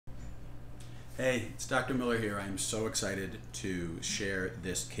Hey, it's Dr. Miller here. I'm so excited to share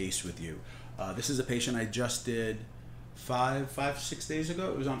this case with you. This is a patient I just did 6 days ago.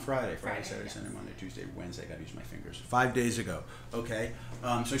 It was on Friday, Saturday, yes. Sunday, Monday, Tuesday, Wednesday. I gotta use my fingers. 5 days ago. Okay.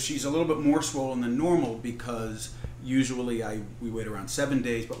 So she's a little bit more swollen than normal because usually we wait around 7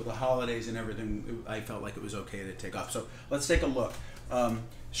 days, but with the holidays and everything, I felt like it was okay to take off. So let's take a look. Let's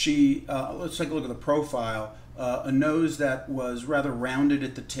take a look at the profile. A nose that was rather rounded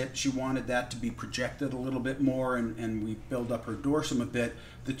at the tip. She wanted that to be projected a little bit more, and we build up her dorsum a bit.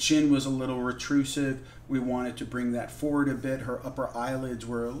 The chin was a little retrusive. We wanted to bring that forward a bit. Her upper eyelids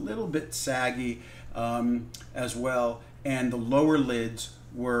were a little bit saggy as well, and the lower lids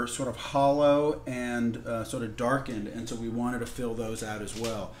were sort of hollow and sort of darkened, and so we wanted to fill those out as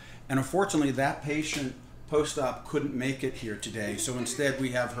well. And unfortunately, that patient post-op couldn't make it here today, so instead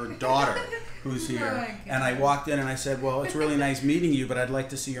we have her daughter who's here. Oh, and I walked in and I said, well, it's really nice meeting you, but I'd like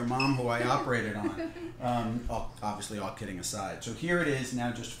to see your mom who I operated on. Obviously, all kidding aside. So here it is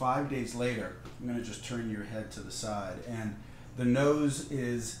now, just 5 days later. I'm going to just turn your head to the side, and the nose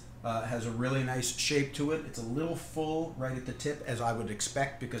has a really nice shape to it. It's a little full right at the tip, as I would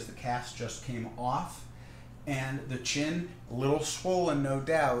expect, because the cast just came off. And the chin, a little swollen, no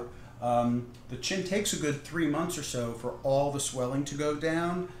doubt. The chin takes a good 3 months or so for all the swelling to go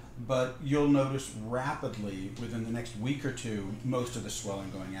down, but you'll notice rapidly within the next week or two most of the swelling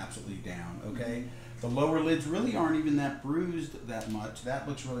going absolutely down. Okay, the lower lids really aren't even that bruised that much. That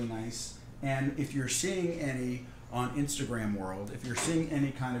looks really nice. And if you're seeing any on Instagram world, if you're seeing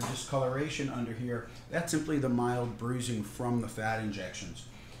any kind of discoloration under here, that's simply the mild bruising from the fat injections.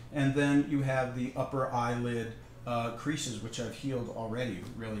 And then you have the upper eyelid creases, which I've healed already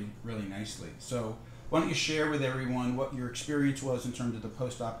really nicely. So why don't you share with everyone what your experience was in terms of the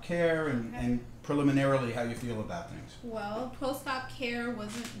post-op care and preliminarily how you feel about things. Well, post-op care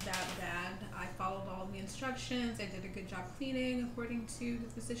wasn't that bad. I followed all the instructions. I did a good job cleaning according to the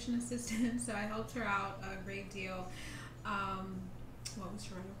physician assistant, so I helped her out a great deal. What was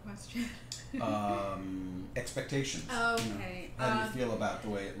your other question? Expectations. Okay. How do you feel about the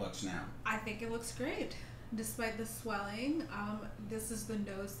way it looks now? I think it looks great. Despite the swelling, this is the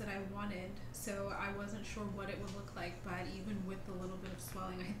nose that I wanted, so I wasn't sure what it would look like, but even with the little bit of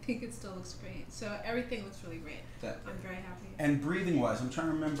swelling, I think it still looks great. So everything looks really great. I'm very happy. And breathing-wise, I'm trying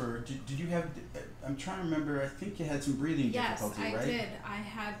to remember, did you have, I'm trying to remember, I think you had some breathing difficulty, right? Yes, I did. I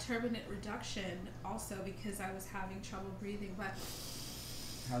had turbinate reduction also because I was having trouble breathing, but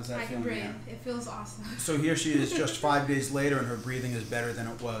how's that I can feeling breathe. now? It feels awesome. So here she is just 5 days later, and her breathing is better than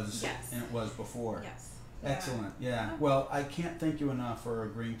it was, yes. before. Yes. Excellent. Yeah. Well, I can't thank you enough for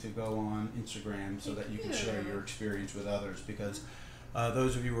agreeing to go on Instagram so that you can share your experience with others, because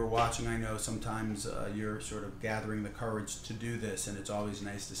those of you who are watching, I know sometimes you're sort of gathering the courage to do this, and it's always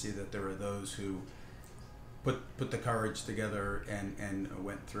nice to see that there are those who put the courage together and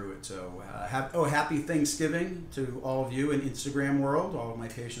went through it. So happy Thanksgiving to all of you in Instagram world, all of my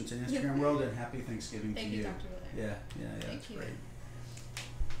patients in Instagram world, and happy Thanksgiving to you. Thank you, Dr. Miller. Yeah, that's great. Thank you.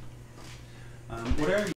 Whatever